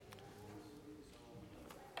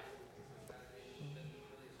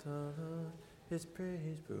The Lord, his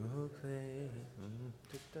praise proclaim.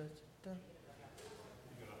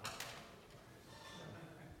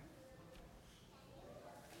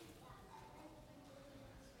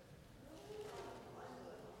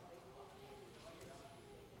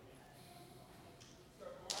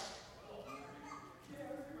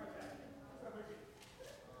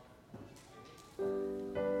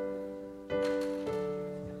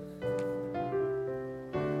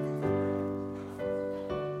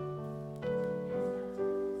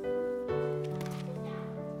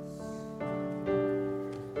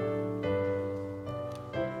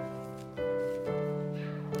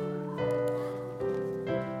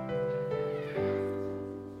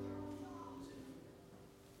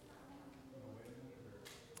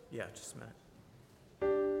 Yeah, just a minute.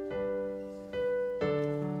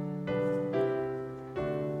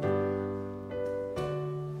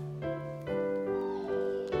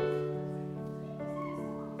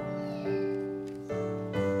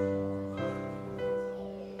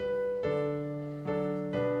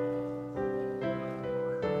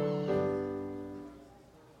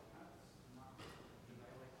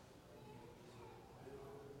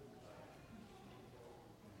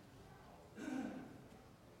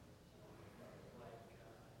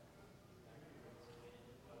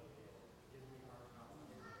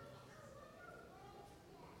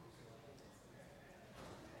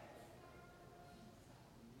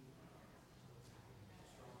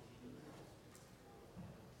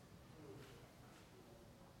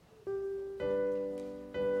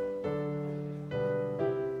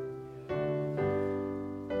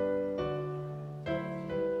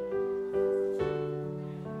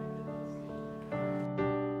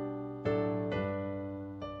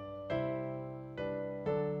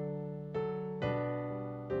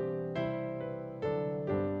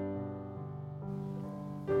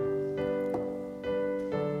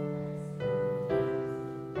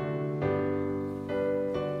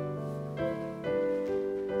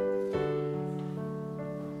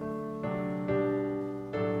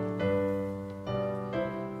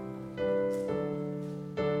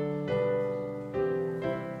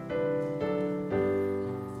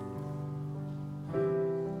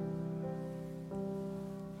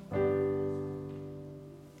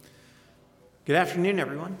 Good afternoon,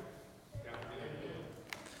 everyone.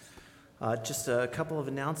 Just a couple of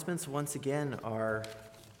announcements. Once again, our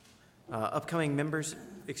upcoming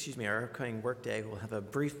workday will have a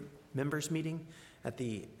brief members meeting at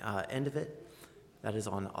the end of it. That is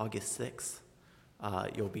on August 6th.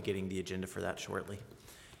 You'll be getting the agenda for that shortly.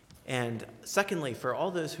 And secondly, for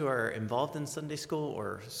all those who are involved in Sunday school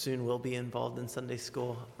or soon will be involved in Sunday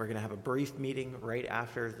school, we're going to have a brief meeting right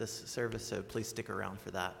after this service, so please stick around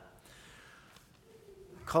for that.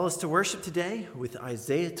 Call us to worship today with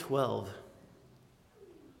Isaiah 12,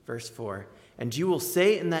 verse 4. And you will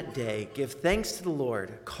say in that day, give thanks to the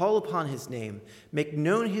Lord, call upon his name, make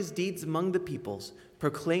known his deeds among the peoples,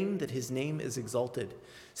 proclaim that his name is exalted.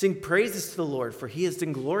 Sing praises to the Lord, for he has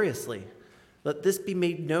done gloriously. Let this be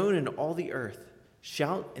made known in all the earth.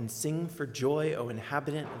 Shout and sing for joy, O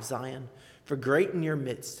inhabitant of Zion, for great in your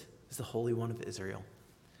midst is the Holy One of Israel.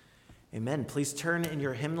 Amen. Please turn in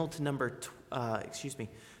your hymnal to number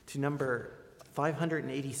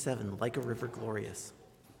 587, Like a River Glorious.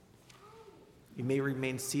 You may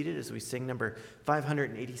remain seated as we sing number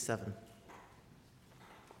 587.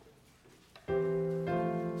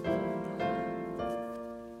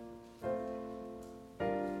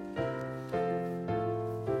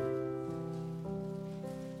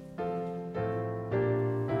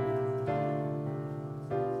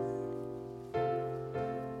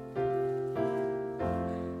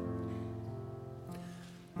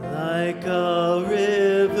 Like a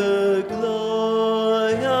river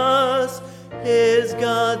glorious is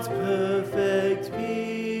God's perfect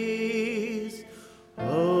peace,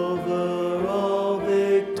 over all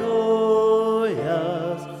victorious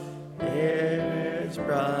its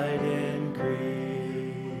bright increase.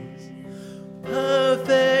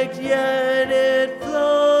 Perfect yet it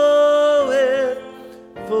floweth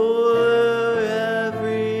for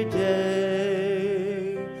every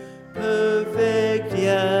day, perfect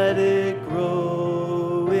yet it grows.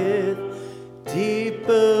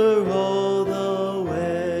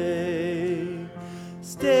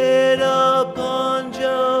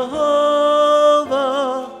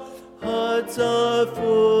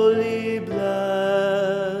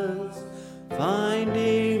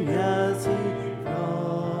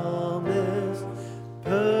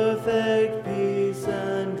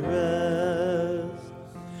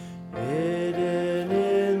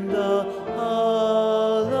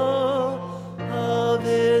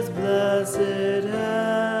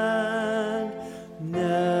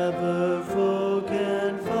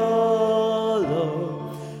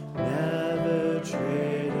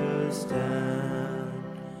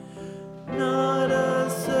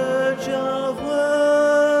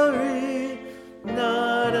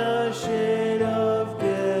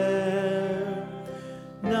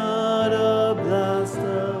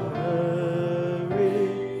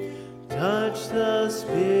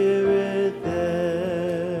 Spirit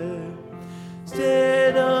there.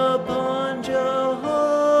 Stand upon Jehovah,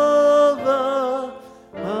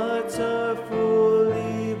 hearts are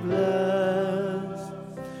fully blessed,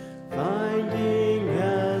 finding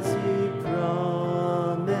as he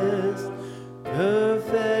promised,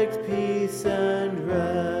 perfect peace and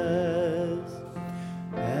rest.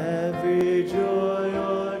 Every joy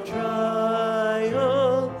or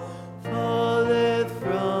trial falleth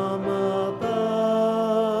from above,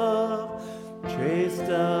 traced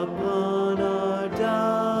upon our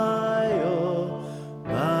dial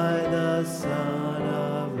by the Son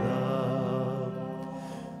of Love.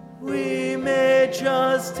 We may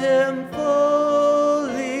trust him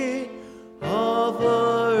fully, all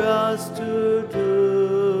for us to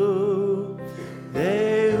do.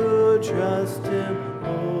 They who trust him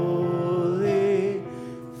wholly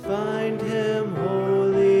find him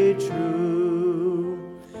wholly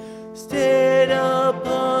true. Stayed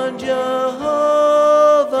upon Jehovah,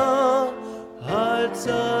 hearts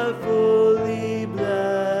are fully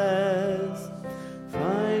blessed,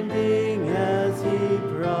 finding as he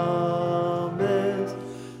promised,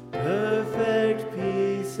 perfect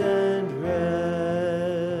peace and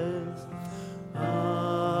rest.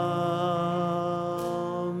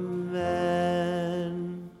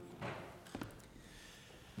 Amen.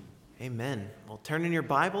 Amen. Well, turn in your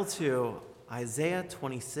Bible to Isaiah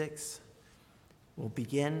 26. We'll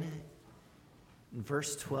begin in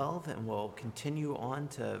verse 12 and we'll continue on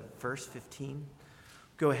to verse 15.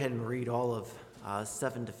 Go ahead and read all of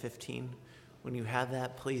 7 to 15. When you have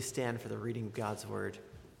that, please stand for the reading of God's word.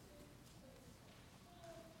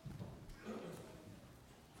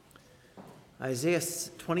 Isaiah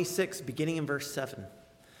 26, beginning in verse 7.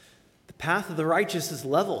 The path of the righteous is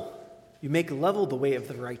level. You make level the way of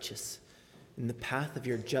the righteous. In the path of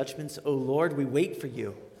your judgments, O Lord, we wait for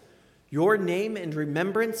you. Your name and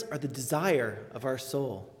remembrance are the desire of our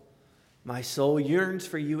soul. My soul yearns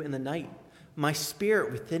for you in the night. My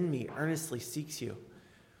spirit within me earnestly seeks you.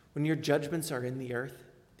 When your judgments are in the earth,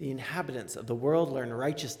 the inhabitants of the world learn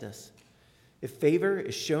righteousness. If favor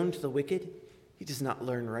is shown to the wicked, he does not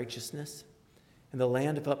learn righteousness. In the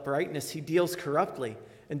land of uprightness, he deals corruptly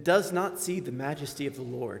and does not see the majesty of the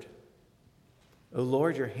Lord. O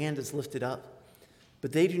Lord, your hand is lifted up,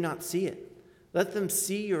 but they do not see it. Let them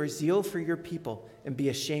see your zeal for your people and be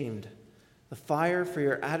ashamed. The fire for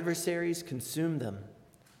your adversaries consume them.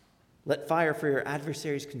 Let fire for your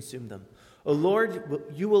adversaries consume them. O Lord,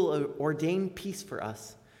 you will ordain peace for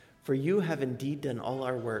us, for you have indeed done all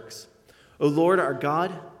our works. O Lord, our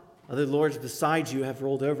God, other lords besides you have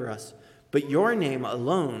ruled over us, but your name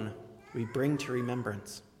alone we bring to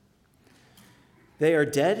remembrance. They are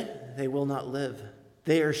dead, they will not live.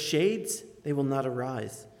 They are shades, they will not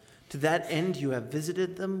arise. To that end you have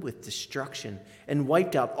visited them with destruction and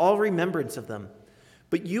wiped out all remembrance of them.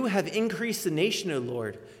 But you have increased the nation, O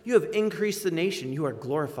Lord. You have increased the nation, you are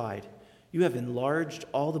glorified. You have enlarged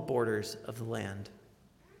all the borders of the land.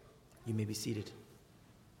 You may be seated.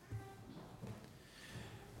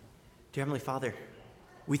 Dear Heavenly Father,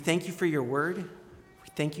 we thank you for your word. We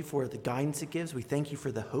thank you for the guidance it gives. We thank you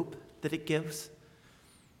for the hope that it gives.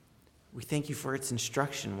 We thank you for its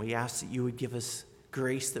instruction. We ask that you would give us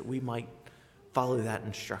grace that we might follow that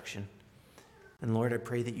instruction. And Lord, I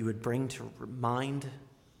pray that you would bring to mind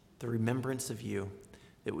the remembrance of you,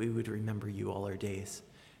 that we would remember you all our days.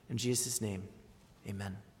 In Jesus' name,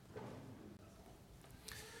 amen.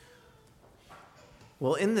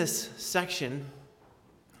 Well, in this section,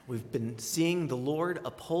 we've been seeing the Lord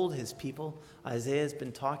uphold his people. Isaiah has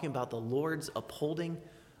been talking about the Lord's upholding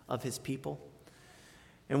of his people.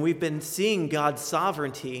 And we've been seeing God's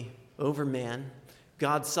sovereignty over man,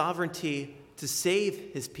 God's sovereignty to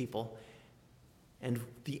save his people, and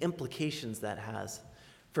the implications that has.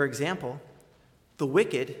 For example, the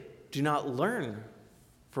wicked do not learn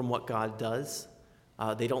from what God does.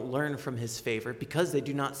 They don't learn from his favor because they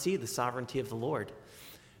do not see the sovereignty of the Lord.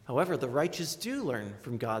 However, the righteous do learn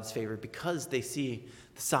from God's favor because they see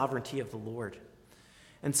the sovereignty of the Lord.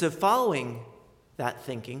 And so following that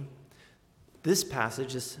thinking, this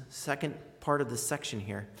passage, this second part of this section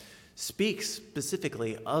here, speaks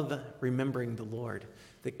specifically of remembering the Lord,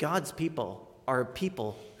 that God's people are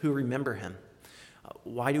people who remember him.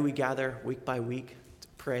 Why do we gather week by week to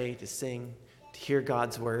pray, to sing, to hear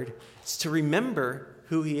God's word? It's to remember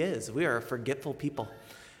who he is. We are a forgetful people.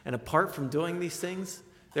 And apart from doing these things,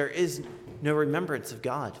 there is no remembrance of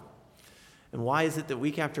God. And why is it that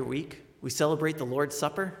week after week we celebrate the Lord's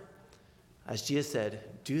Supper? As Jesus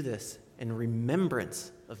said, do this in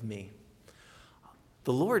remembrance of me.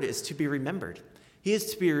 The Lord is to be remembered. He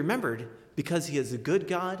is to be remembered because he is a good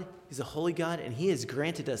God He's a holy God, and he has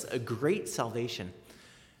granted us a great salvation.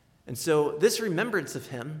 And so this remembrance of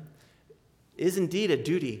him is indeed a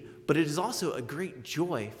duty, but it is also a great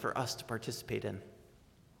joy for us to participate in.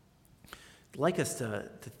 I'd like us to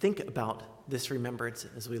think about this remembrance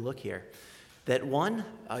as we look here. That one,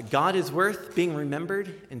 God is worth being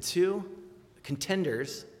remembered, and two,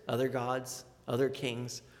 contenders, other gods, other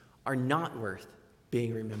kings, are not worth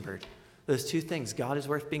being remembered. Those two things, God is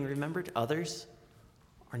worth being remembered, others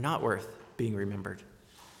are not worth being remembered.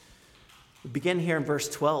 We begin here in verse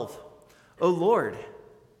 12. O Lord,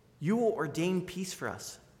 you will ordain peace for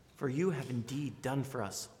us, for you have indeed done for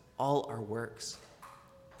us all our works.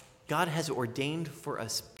 God has ordained for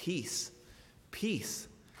us peace. Peace.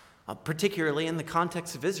 Particularly in the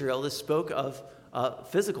context of Israel, this spoke of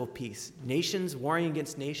physical peace. Nations warring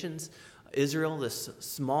against nations. Israel, this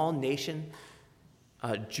small nation.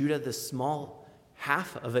 Judah, this small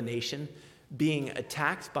half of a nation, being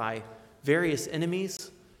attacked by various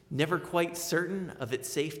enemies, never quite certain of its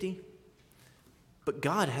safety. But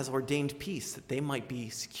God has ordained peace that they might be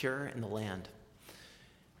secure in the land.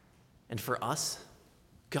 And for us,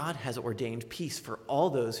 God has ordained peace for all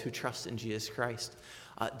those who trust in Jesus Christ.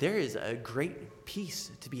 There is a great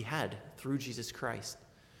peace to be had through Jesus Christ.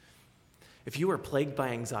 If you are plagued by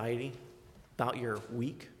anxiety about your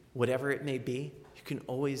week, whatever it may be, you can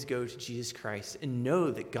always go to Jesus Christ and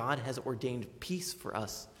know that God has ordained peace for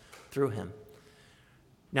us through him.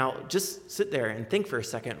 Now, just sit there and think for a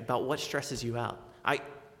second about what stresses you out. I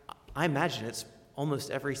imagine it's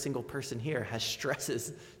almost every single person here has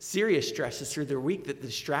stresses, serious stresses through their week that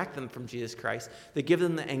distract them from Jesus Christ, that give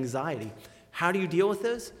them the anxiety. How do you deal with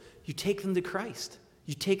those? You take them to Christ.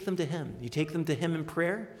 You take them to him. You take them to him in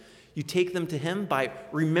prayer. You take them to him by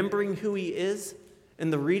remembering who he is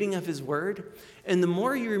and the reading of his word. And the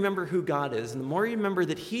more you remember who God is, and the more you remember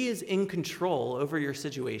that he is in control over your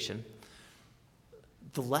situation,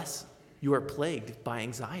 the less you are plagued by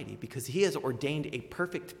anxiety, because he has ordained a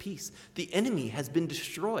perfect peace. The enemy has been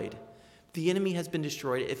destroyed. The enemy has been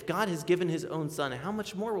destroyed. If God has given his own son, how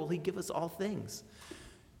much more will he give us all things?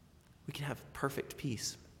 We can have perfect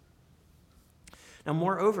peace. Now,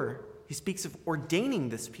 moreover, he speaks of ordaining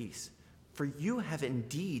this peace. For you have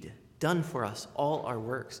indeed done for us all our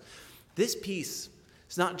works. This peace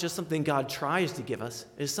is not just something God tries to give us.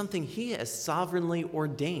 It is something he has sovereignly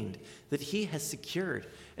ordained, that he has secured.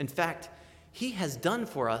 In fact, he has done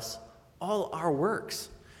for us all our works.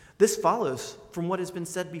 This follows from what has been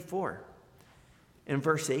said before. In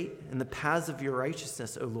verse 8, in the paths of your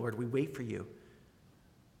righteousness, O Lord, we wait for you.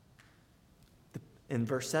 In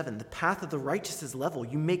verse 7, the path of the righteous is level.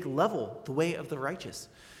 You make level the way of the righteous.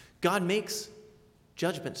 God makes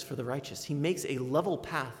judgments for the righteous. He makes a level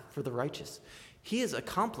path for the righteous. He has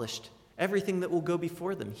accomplished everything that will go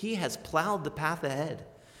before them. He has plowed the path ahead.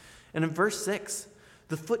 And in verse 6,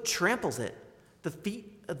 the foot tramples it, the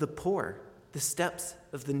feet of the poor, the steps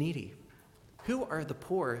of the needy. Who are the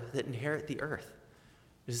poor that inherit the earth?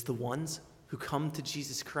 It is the ones who come to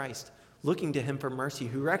Jesus Christ, looking to him for mercy,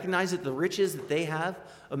 who recognize that the riches that they have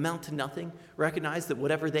amount to nothing, recognize that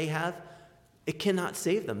whatever they have, it cannot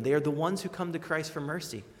save them. They are the ones who come to Christ for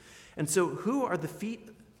mercy. And so who are the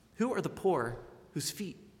poor whose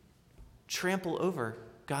feet trample over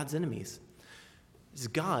God's enemies? It is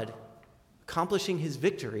God accomplishing his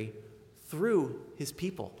victory through his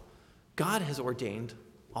people. God has ordained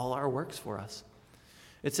all our works for us.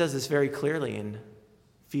 It says this very clearly in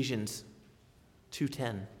Ephesians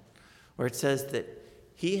 2:10, where it says that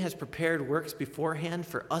he has prepared works beforehand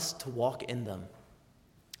for us to walk in them.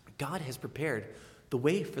 God has prepared the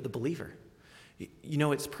way for the believer. You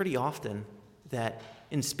know, it's pretty often that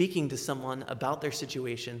in speaking to someone about their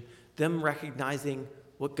situation, them recognizing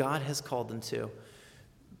what God has called them to,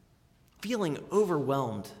 feeling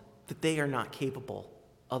overwhelmed that they are not capable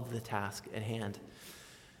of the task at hand.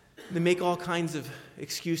 They make all kinds of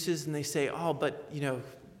excuses and they say, oh, but,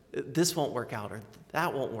 this won't work out or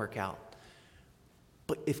that won't work out.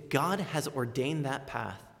 But if God has ordained that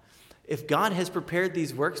path, if God has prepared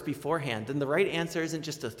these works beforehand, then the right answer isn't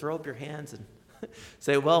just to throw up your hands and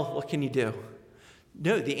say, well, what can you do?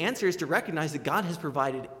 No, the answer is to recognize that God has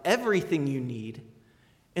provided everything you need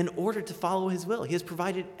in order to follow his will. He has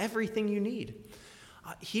provided everything you need.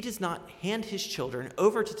 He does not hand his children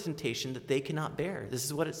over to temptation that they cannot bear. This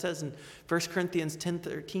is what it says in 1 Corinthians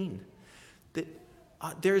 10:13, that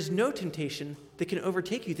there is no temptation that can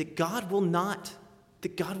overtake you that God will not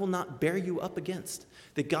bear you up against,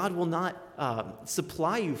 that God will not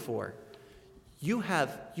supply you for. You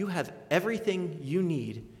have everything you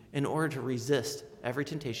need in order to resist every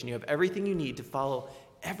temptation. You have everything you need to follow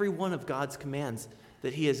every one of God's commands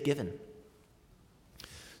that he has given.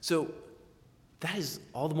 So that is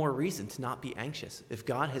all the more reason to not be anxious. If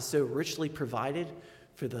God has so richly provided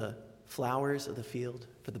for the flowers of the field,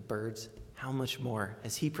 for the birds, how much more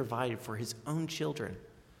has he provided for his own children?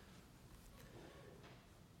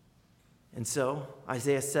 And so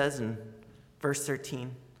Isaiah says in verse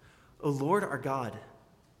 13, "O Lord our God,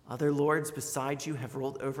 other lords besides you have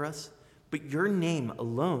ruled over us, but your name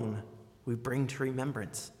alone we bring to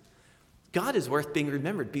remembrance." God is worth being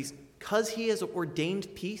remembered because he has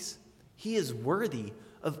ordained peace. He is worthy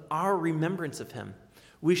of our remembrance of him.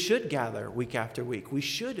 We should gather week after week. We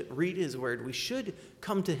should read his word. We should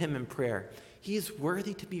come to him in prayer. He is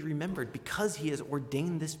worthy to be remembered because he has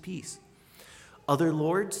ordained this peace. Other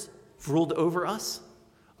lords ruled over us.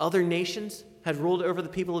 Other nations had ruled over the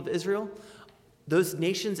people of Israel. Those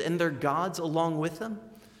nations and their gods along with them.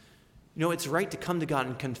 It's right to come to God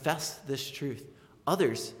and confess this truth.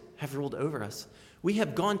 Others have ruled over us. We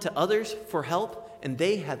have gone to others for help, and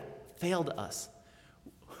they have failed us.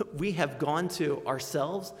 We have gone to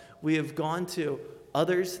ourselves. We have gone to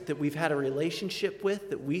others that we've had a relationship with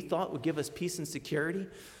that we thought would give us peace and security.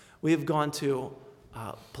 We have gone to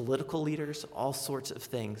political leaders, all sorts of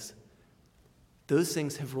things. Those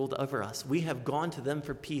things have ruled over us. We have gone to them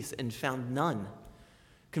for peace and found none.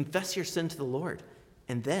 Confess your sin to the Lord,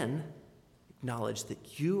 and then acknowledge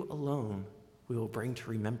that you alone we will bring to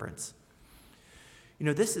remembrance.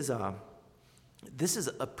 This is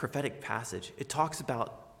a prophetic passage. It talks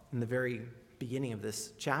about, in the very beginning of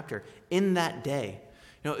this chapter, in that day.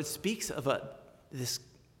 It speaks of this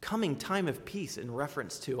coming time of peace in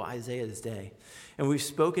reference to Isaiah's day. And we've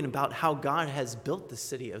spoken about how God has built the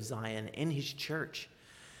city of Zion in his church.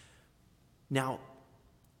 Now,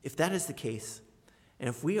 if that is the case, and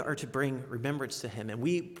if we are to bring remembrance to him, and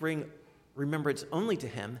we bring remembrance only to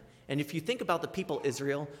him, and if you think about the people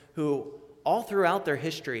Israel, who all throughout their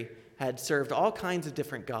history had served all kinds of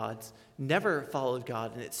different gods, never followed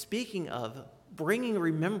God, and it's speaking of bringing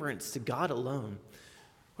remembrance to God alone.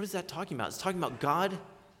 What is that talking about? It's talking about God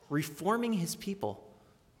reforming his people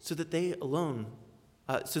so that they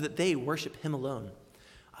worship him alone.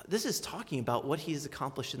 This is talking about what he has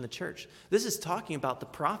accomplished in the church. This is talking about the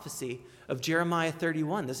prophecy of Jeremiah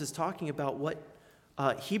 31. This is talking about what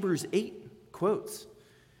Hebrews 8 quotes.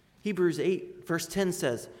 Hebrews 8, verse 10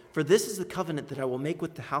 says, "For this is the covenant that I will make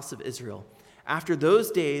with the house of Israel. After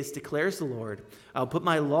those days, declares the Lord, I will put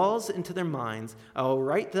my laws into their minds, I will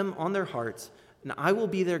write them on their hearts, and I will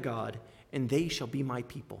be their God, and they shall be my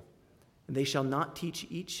people. And they shall not teach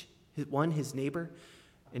each one his neighbor,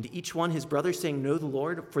 and each one his brother, saying, Know the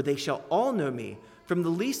Lord, for they shall all know me, from the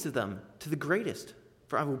least of them to the greatest.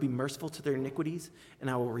 For I will be merciful to their iniquities, and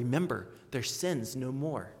I will remember their sins no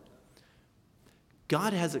more."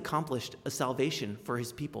 God has accomplished a salvation for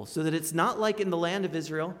his people, so that it's not like in the land of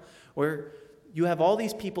Israel, where you have all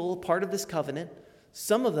these people, part of this covenant,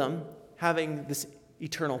 some of them having this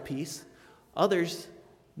eternal peace, others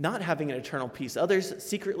not having an eternal peace, others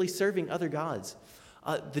secretly serving other gods.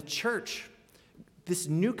 The church, this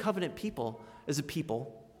new covenant people, is a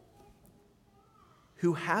people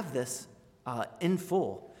who have this in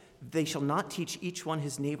full. They shall not teach each one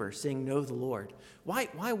his neighbor, saying, Know the Lord.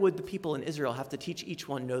 Why would the people in Israel have to teach each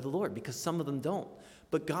one know the Lord? Because some of them don't.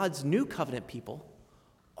 But God's new covenant people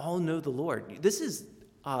all know the Lord. This is,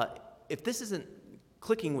 if this isn't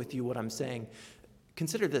clicking with you what I'm saying,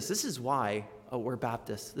 consider this. This is why we're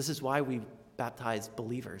Baptists. This is why we baptize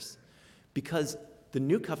believers. Because the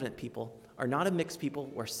new covenant people are not a mixed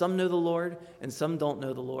people where some know the Lord and some don't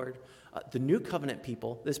know the Lord. The new covenant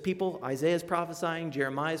people, this people Isaiah is prophesying,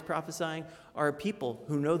 Jeremiah is prophesying, are a people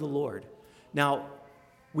who know the Lord. Now,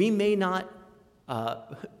 we may not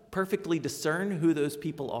perfectly discern who those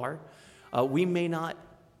people are. We may not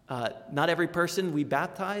every person we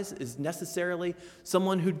baptize is necessarily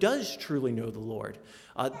someone who does truly know the Lord.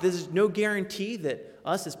 There's no guarantee that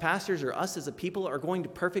us as pastors or us as a people are going to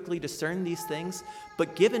perfectly discern these things.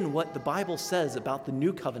 But given what the Bible says about the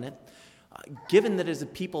new covenant, given that as a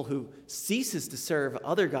people who ceases to serve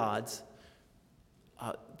other gods,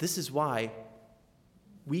 this is why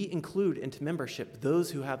we include into membership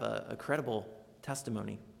those who have a credible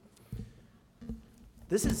testimony.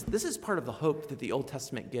 This is part of the hope that the Old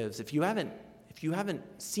Testament gives. If you haven't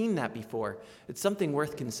seen that before, it's something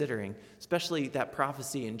worth considering, especially that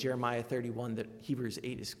prophecy in Jeremiah 31 that Hebrews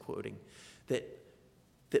 8 is quoting, that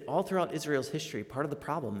all throughout Israel's history, part of the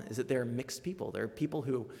problem is that they're mixed people. They're people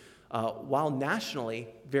who, while nationally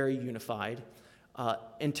very unified,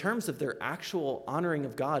 in terms of their actual honoring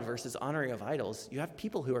of God versus honoring of idols, you have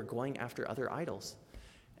people who are going after other idols.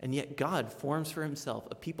 And yet God forms for himself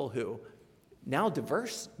a people who, now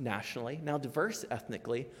diverse nationally, now diverse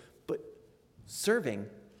ethnically, but serving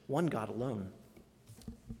one God alone.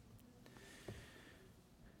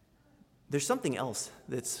 There's something else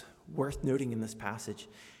that's worth noting in this passage,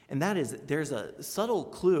 and that is that there's a subtle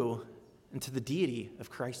clue into the deity of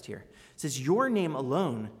Christ here. It says, your name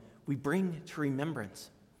alone we bring to remembrance.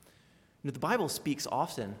 You know, the Bible speaks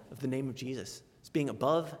often of the name of Jesus as being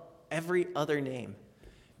above every other name.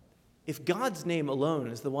 If God's name alone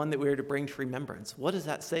is the one that we are to bring to remembrance, what does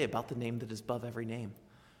that say about the name that is above every name?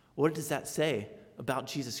 What does that say about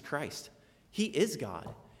Jesus Christ? He is God.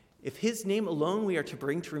 If his name alone we are to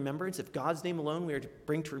bring to remembrance, if God's name alone we are to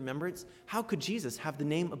bring to remembrance, how could Jesus have the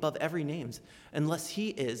name above every name unless he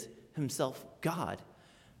is himself God?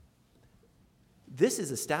 This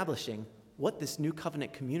is establishing what this new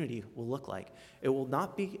covenant community will look like. It will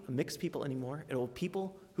not be a mixed people anymore. It will be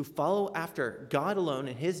people who follow after God alone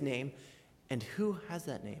in his name. And who has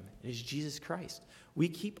that name? It is Jesus Christ. We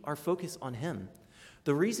keep our focus on him.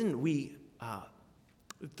 The reason we have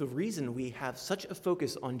such a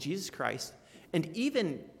focus on Jesus Christ, and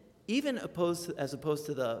even as opposed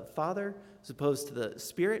to the Father, as opposed to the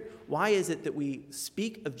Spirit, why is it that we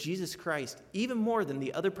speak of Jesus Christ even more than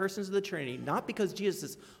the other persons of the Trinity? Not because Jesus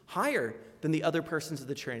is higher than the other persons of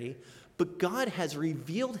the Trinity, but God has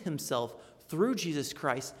revealed himself through Jesus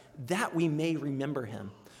Christ that we may remember him.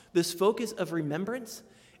 This focus of remembrance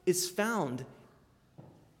is found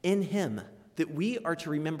in him, that we are to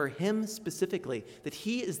remember him specifically, that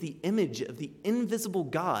he is the image of the invisible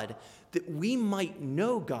God, that we might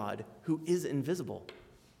know God who is invisible.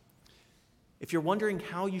 If you're wondering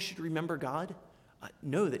how you should remember God,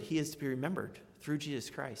 know that he is to be remembered through Jesus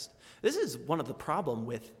Christ. This is one of the problems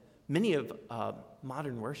with many of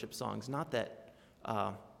modern worship songs. Not that,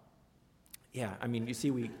 you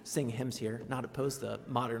see we sing hymns here, not opposed to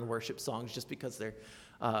modern worship songs just because they're,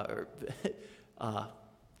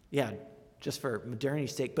 just for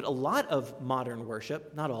modernity's sake. But a lot of modern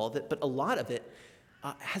worship, not all of it, but a lot of it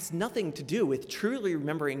has nothing to do with truly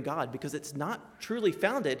remembering God, because it's not truly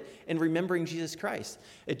founded in remembering Jesus Christ.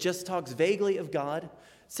 It just talks vaguely of God,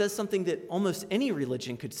 says something that almost any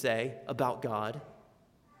religion could say about God.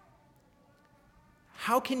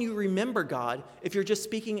 How can you remember God if you're just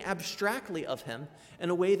speaking abstractly of him in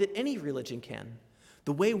a way that any religion can?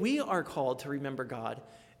 The way we are called to remember God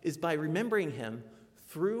is by remembering him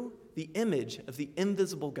through the image of the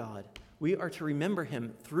invisible God. We are to remember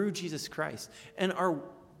him through Jesus Christ. And our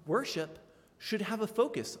worship should have a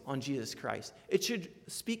focus on Jesus Christ. It should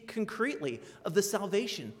speak concretely of the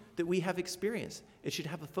salvation that we have experienced. It should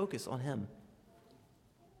have a focus on him.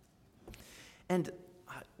 And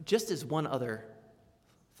just as one other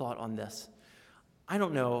thought on this, I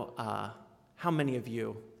don't know how many of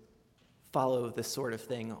you follow this sort of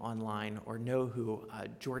thing online or know who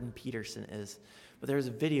Jordan Peterson is. But there was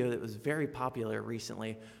a video that was very popular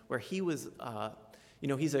recently where he was,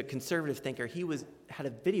 he's a conservative thinker. He had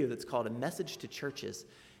a video that's called A Message to Churches.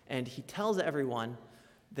 And he tells everyone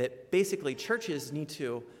that basically churches need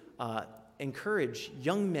to encourage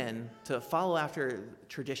young men to follow after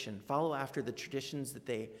tradition, follow after the traditions that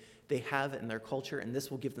they have in their culture, and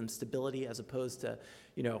this will give them stability as opposed to,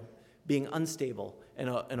 being unstable in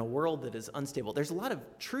a world that is unstable. There's a lot of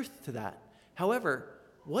truth to that. However,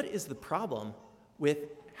 what is the problem with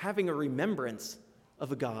having a remembrance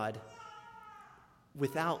of a God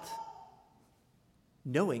without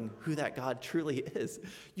knowing who that God truly is?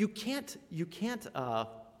 You can't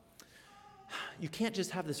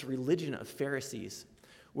just have this religion of Pharisees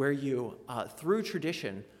where you, through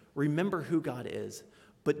tradition, remember who God is,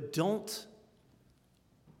 but don't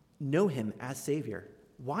know him as Savior.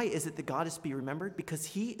 Why is it that God is to be remembered? Because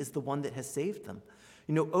he is the one that has saved them.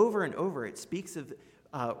 Over and over it speaks of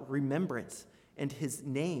remembrance and his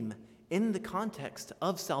name in the context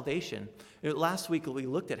of salvation. Last week we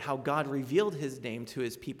looked at how God revealed his name to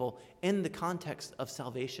his people in the context of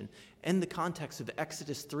salvation, in the context of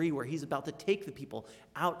Exodus 3, where he's about to take the people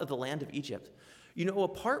out of the land of Egypt.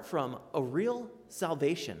 Apart from a real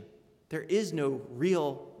salvation, there is no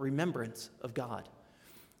real remembrance of God.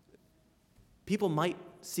 People might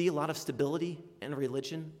see a lot of stability in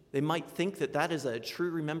religion. They might think that that is a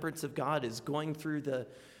true remembrance of God, is going through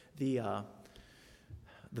the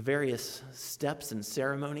various steps and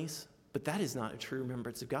ceremonies, but that is not a true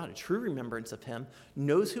remembrance of God. A true remembrance of him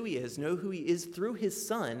knows who he is through his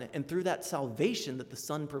Son and through that salvation that the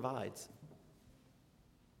Son provides.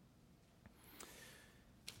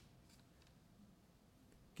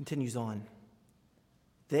 Continues on.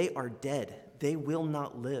 They are dead. They will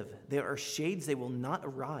not live. They are shades. They will not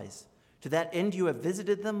arise. To that end you have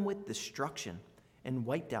visited them with destruction and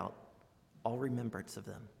wiped out all remembrance of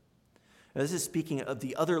them. Now, this is speaking of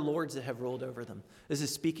the other lords that have ruled over them. This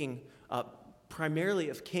is speaking primarily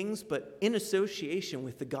of kings, but in association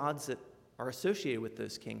with the gods that are associated with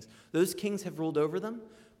those kings. Those kings have ruled over them,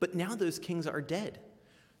 but now those kings are dead.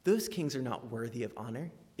 Those kings are not worthy of honor.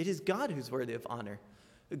 It is God who's worthy of honor.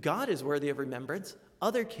 God is worthy of remembrance.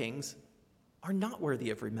 Other kings are not worthy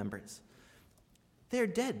of remembrance. They're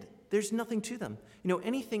dead. There's nothing to them.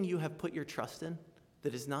 Anything you have put your trust in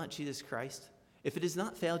that is not Jesus Christ, if it has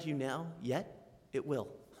not failed you now yet, it will.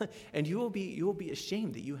 And you will be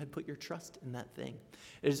ashamed that you had put your trust in that thing.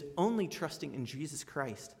 It is only trusting in Jesus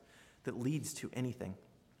Christ that leads to anything.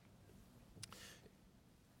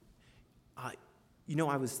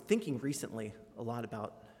 I was thinking recently a lot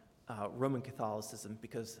about Roman Catholicism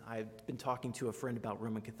because I've been talking to a friend about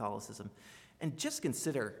Roman Catholicism. And just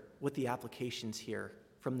consider what the applications here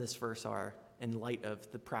from this verse are in light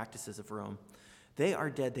of the practices of Rome. They are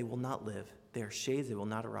dead, they will not live. They are shades, they will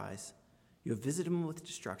not arise. You have visited them with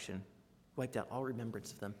destruction, wiped out all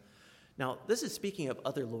remembrance of them. Now, this is speaking of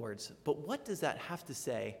other lords, but what does that have to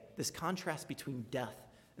say, this contrast between death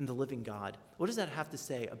and the living God? What does that have to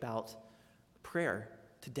say about prayer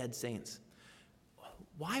to dead saints?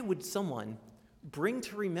 Why would someone bring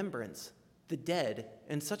to remembrance the dead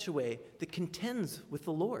in such a way that contends with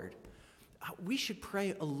the Lord? We should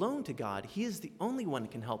pray alone to God. He is the only one who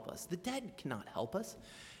can help us. The dead cannot help us.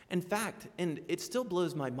 In fact, and it still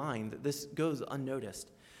blows my mind that this goes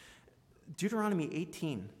unnoticed, Deuteronomy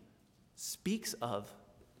 18 speaks of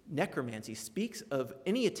necromancy, speaks of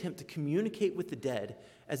any attempt to communicate with the dead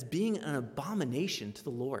as being an abomination to the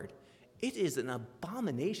Lord. It is an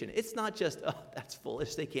abomination. It's not just, oh, that's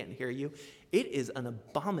foolish, they can't hear you. It is an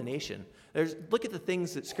abomination. Look at the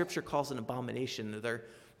things that Scripture calls an abomination. They're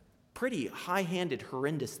pretty high-handed,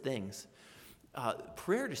 horrendous things.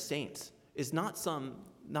 Prayer to saints is not some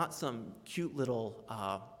cute little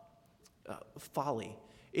folly.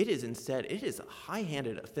 It is instead, it is a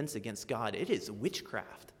high-handed offense against God. It is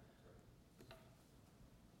witchcraft.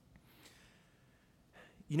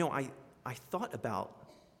 I thought about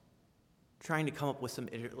trying to come up with some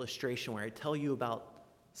illustration where I tell you about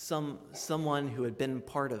someone who had been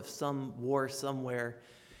part of some war somewhere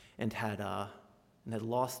and had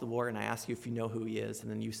lost the war, and I ask you if you know who he is, and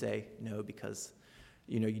then you say no because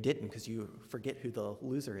you didn't, because you forget who the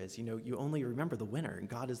loser is. You only remember the winner, and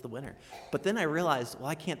God is the winner. But then I realized, well,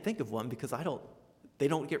 I can't think of one because they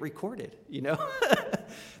don't get recorded.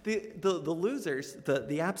 The losers,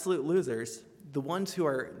 the absolute losers, the ones who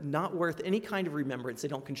are not worth any kind of remembrance, they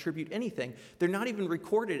don't contribute anything, they're not even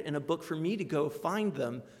recorded in a book for me to go find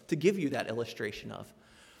them to give you that illustration of.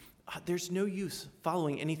 There's no use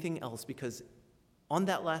following anything else because on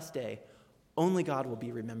that last day, only God will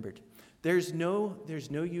be remembered. There's no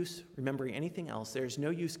use remembering anything else. There's no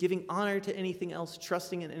use giving honor to anything else,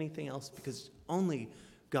 trusting in anything else, because only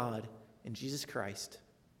God and Jesus Christ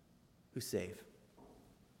who save.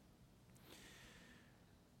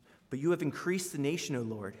 But you have increased the nation, O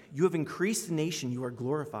Lord. You have increased the nation, you are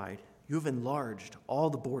glorified. You have enlarged all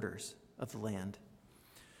the borders of the land.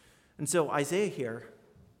 And so Isaiah here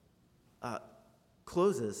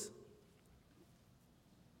closes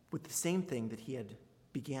with the same thing that he had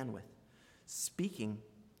began with, speaking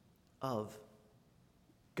of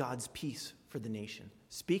God's peace for the nation,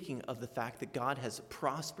 speaking of the fact that God has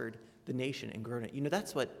prospered the nation and grown it.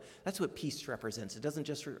 That's what peace represents. It doesn't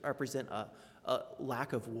just represent a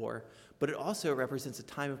lack of war, but it also represents a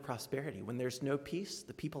time of prosperity. When there's no peace,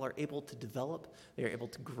 the people are able to develop, they are able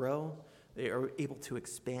to grow, they are able to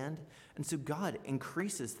expand, and so God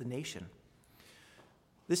increases the nation.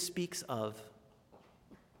 This speaks of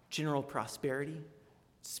general prosperity,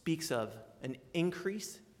 speaks of an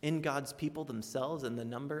increase in God's people themselves and the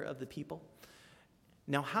number of the people.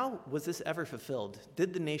 Now, how was this ever fulfilled?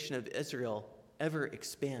 Did the nation of Israel ever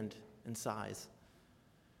expand in size?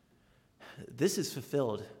 This is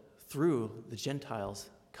fulfilled through the Gentiles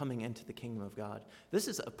coming into the kingdom of God. This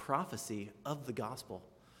is a prophecy of the gospel.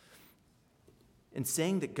 In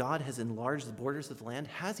saying that God has enlarged the borders of the land,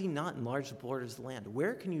 has he not enlarged the borders of the land?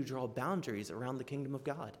 Where can you draw boundaries around the kingdom of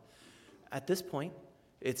God? At this point,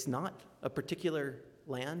 it's not a particular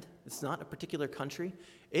land. It's not a particular country.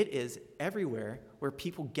 It is everywhere where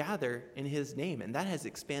people gather in his name, and that has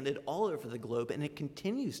expanded all over the globe, and it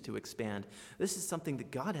continues to expand. This is something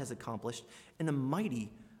that God has accomplished in a mighty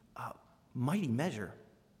measure.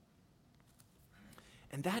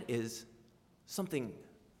 And that is something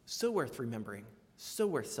so worth remembering, so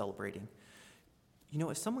worth celebrating.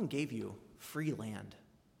 If someone gave you free land,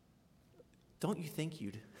 don't you think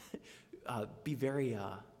you'd be very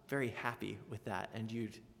happy with that, and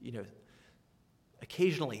you'd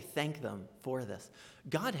occasionally thank them for this?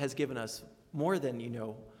 God has given us more than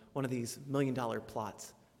one of these $1 million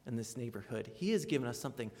plots in this neighborhood. He has given us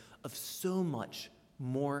something of so much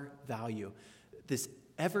more value. This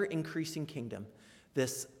ever-increasing kingdom,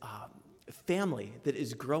 this family that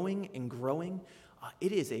is growing and growing.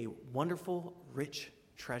 It is a wonderful, rich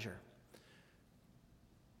treasure.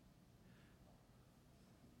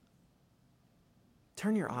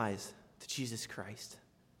 Turn your eyes to Jesus Christ.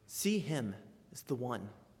 See him as the one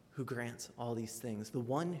who grants all these things, the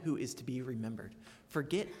one who is to be remembered.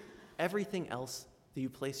 Forget everything else that you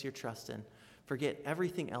place your trust in. Forget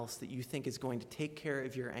everything else that you think is going to take care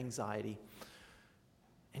of your anxiety.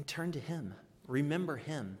 And turn to him. Remember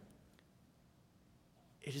him.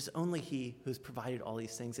 It is only he who has provided all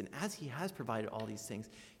these things. And as he has provided all these things,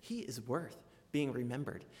 he is worth being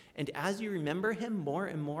remembered. And as you remember him more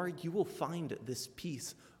and more, you will find this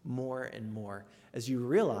peace more and more as you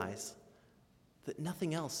realize that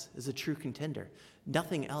nothing else is a true contender.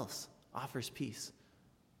 Nothing else offers peace.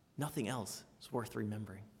 Nothing else is worth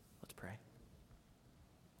remembering. Let's pray.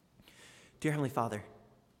 Dear Heavenly Father,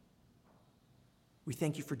 we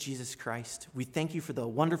thank you for Jesus Christ. We thank you for the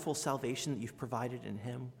wonderful salvation that you've provided in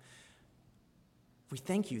him. We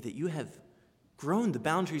thank you that you have grown the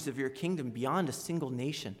boundaries of your kingdom beyond a single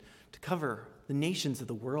nation to cover the nations of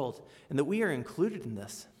the world, and that we are included in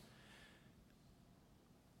this.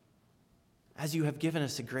 As you have given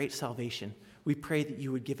us a great salvation, we pray that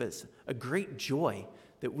you would give us a great joy,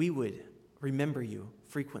 that we would remember you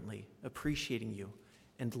frequently, appreciating you,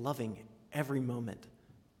 and loving every moment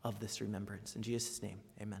of this remembrance. In Jesus' name,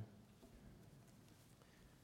 amen.